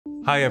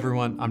Hi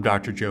everyone, I'm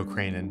Dr. Joe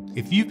Cranen.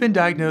 If you've been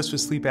diagnosed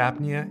with sleep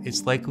apnea,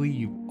 it's likely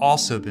you've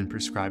also been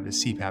prescribed a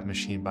CPAP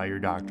machine by your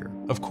doctor.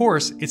 Of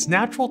course, it's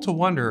natural to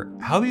wonder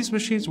how these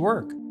machines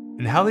work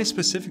and how they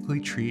specifically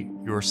treat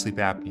your sleep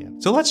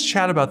apnea. So let's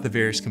chat about the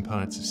various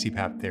components of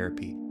CPAP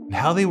therapy and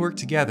how they work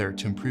together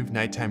to improve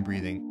nighttime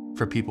breathing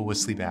for people with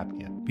sleep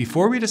apnea.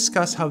 Before we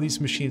discuss how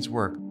these machines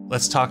work,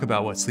 let's talk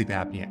about what sleep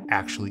apnea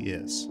actually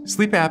is.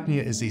 Sleep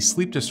apnea is a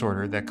sleep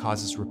disorder that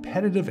causes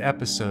repetitive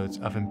episodes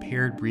of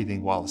impaired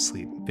breathing while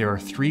asleep. There are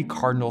three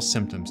cardinal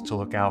symptoms to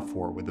look out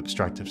for with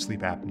obstructive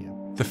sleep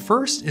apnea. The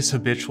first is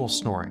habitual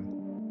snoring.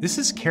 This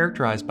is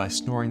characterized by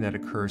snoring that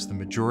occurs the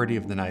majority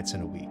of the nights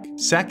in a week.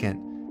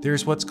 Second,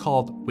 there's what's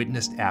called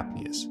witnessed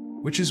apneas,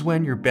 which is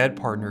when your bed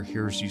partner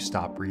hears you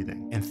stop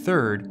breathing. And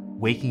third,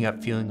 waking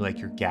up feeling like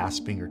you're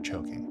gasping or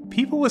choking.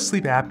 People with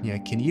sleep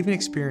apnea can even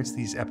experience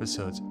these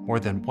episodes more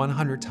than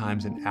 100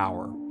 times an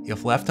hour.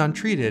 If left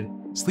untreated,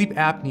 sleep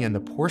apnea and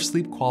the poor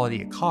sleep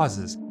quality it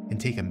causes can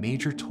take a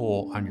major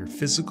toll on your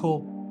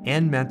physical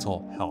and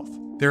mental health.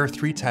 There are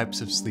three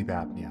types of sleep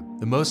apnea.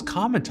 The most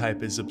common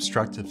type is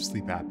obstructive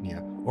sleep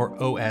apnea,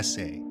 or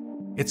OSA.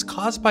 It's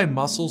caused by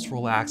muscles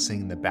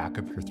relaxing in the back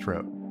of your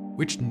throat,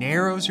 which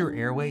narrows your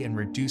airway and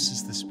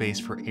reduces the space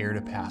for air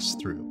to pass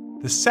through.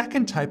 The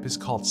second type is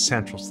called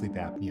central sleep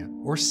apnea,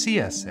 or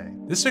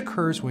CSA. This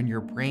occurs when your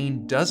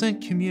brain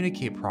doesn't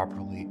communicate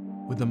properly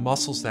with the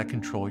muscles that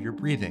control your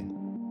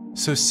breathing.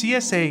 So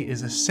CSA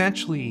is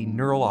essentially a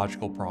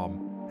neurological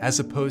problem as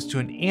opposed to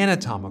an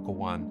anatomical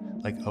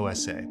one like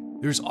OSA.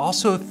 There's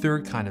also a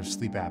third kind of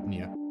sleep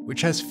apnea, which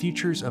has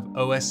features of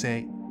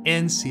OSA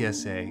and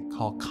CSA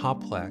called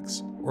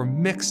complex or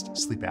mixed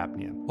sleep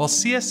apnea. While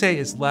CSA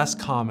is less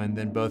common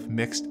than both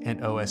mixed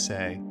and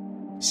OSA,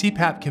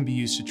 CPAP can be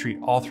used to treat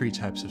all three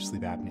types of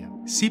sleep apnea.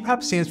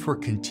 CPAP stands for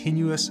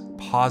continuous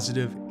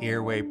positive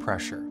airway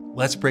pressure.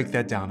 Let's break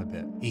that down a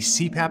bit. A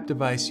CPAP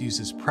device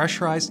uses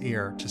pressurized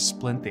air to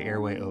splint the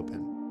airway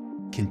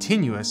open.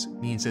 Continuous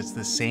means it's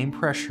the same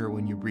pressure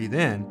when you breathe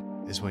in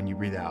as when you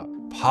breathe out.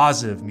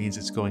 Positive means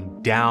it's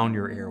going down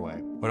your airway.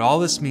 What all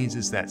this means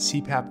is that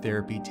CPAP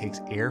therapy takes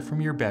air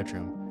from your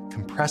bedroom,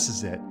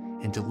 compresses it,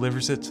 and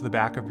delivers it to the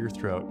back of your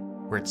throat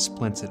where it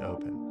splints it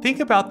open.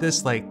 Think about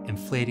this like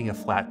inflating a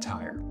flat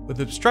tire.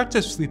 With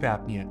obstructive sleep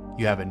apnea,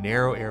 you have a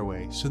narrow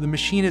airway, so the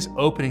machine is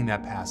opening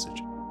that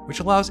passage, which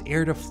allows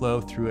air to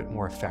flow through it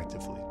more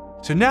effectively.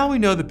 So now we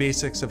know the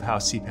basics of how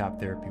CPAP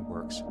therapy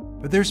works,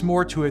 but there's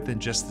more to it than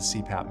just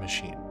the CPAP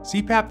machine.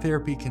 CPAP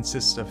therapy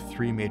consists of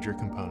three major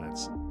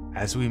components.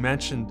 As we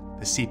mentioned,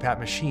 the CPAP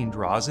machine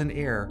draws in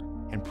air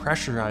and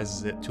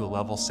pressurizes it to a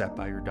level set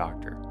by your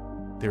doctor.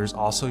 There is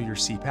also your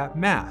CPAP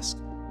mask,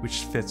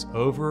 which fits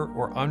over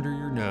or under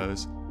your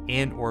nose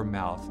and or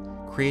mouth,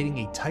 creating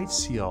a tight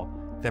seal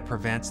that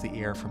prevents the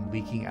air from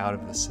leaking out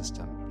of the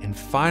system. And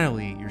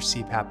finally, your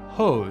CPAP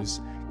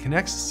hose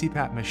connects the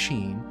CPAP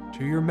machine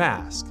to your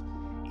mask.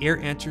 Air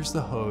enters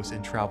the hose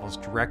and travels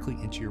directly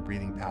into your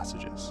breathing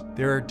passages.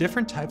 There are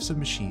different types of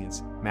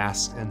machines,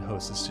 masks, and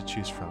hoses to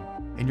choose from,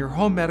 and your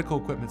home medical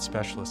equipment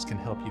specialist can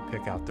help you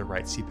pick out the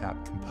right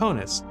CPAP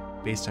components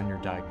based on your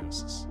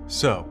diagnosis.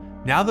 So,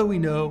 now that we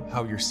know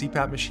how your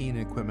CPAP machine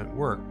and equipment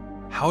work,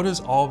 how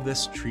does all of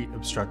this treat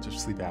obstructive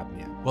sleep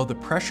apnea? Well, the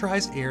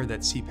pressurized air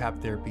that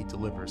CPAP therapy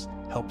delivers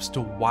helps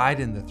to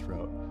widen the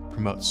throat,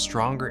 promote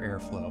stronger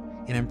airflow,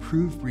 and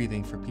improve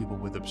breathing for people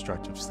with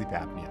obstructive sleep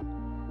apnea.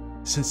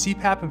 Since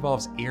CPAP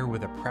involves air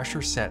with a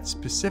pressure set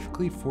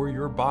specifically for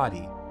your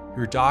body,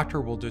 your doctor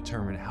will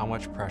determine how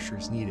much pressure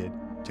is needed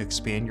to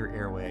expand your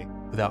airway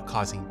without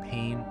causing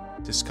pain,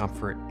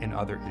 discomfort, and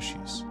other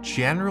issues.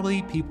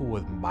 Generally, people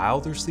with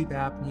milder sleep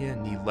apnea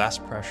need less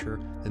pressure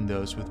than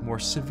those with more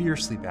severe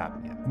sleep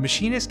apnea. The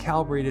machine is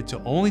calibrated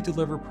to only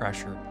deliver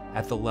pressure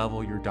at the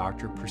level your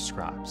doctor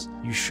prescribes.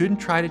 You shouldn't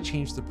try to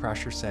change the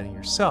pressure setting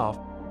yourself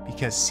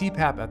because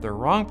CPAP at the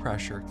wrong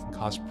pressure can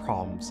cause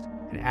problems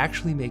and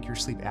actually make your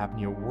sleep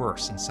apnea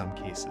worse in some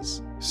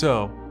cases.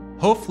 So,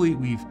 hopefully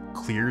we've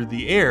cleared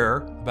the air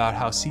about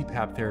how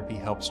CPAP therapy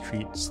helps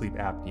treat sleep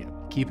apnea.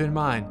 Keep in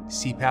mind,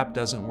 CPAP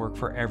doesn't work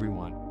for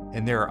everyone,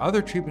 and there are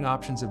other treatment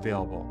options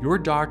available. Your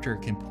doctor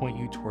can point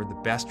you toward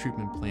the best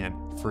treatment plan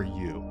for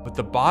you. But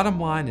the bottom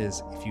line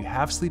is, if you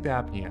have sleep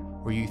apnea,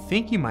 or you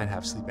think you might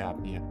have sleep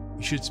apnea,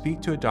 you should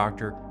speak to a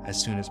doctor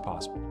as soon as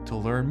possible. To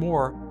learn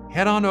more,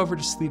 head on over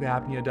to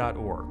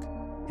sleepapnea.org.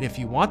 And if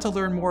you want to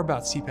learn more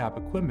about CPAP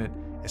equipment,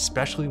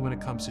 especially when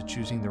it comes to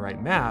choosing the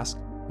right mask,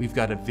 we've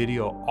got a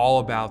video all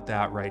about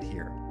that right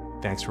here.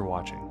 Thanks for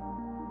watching.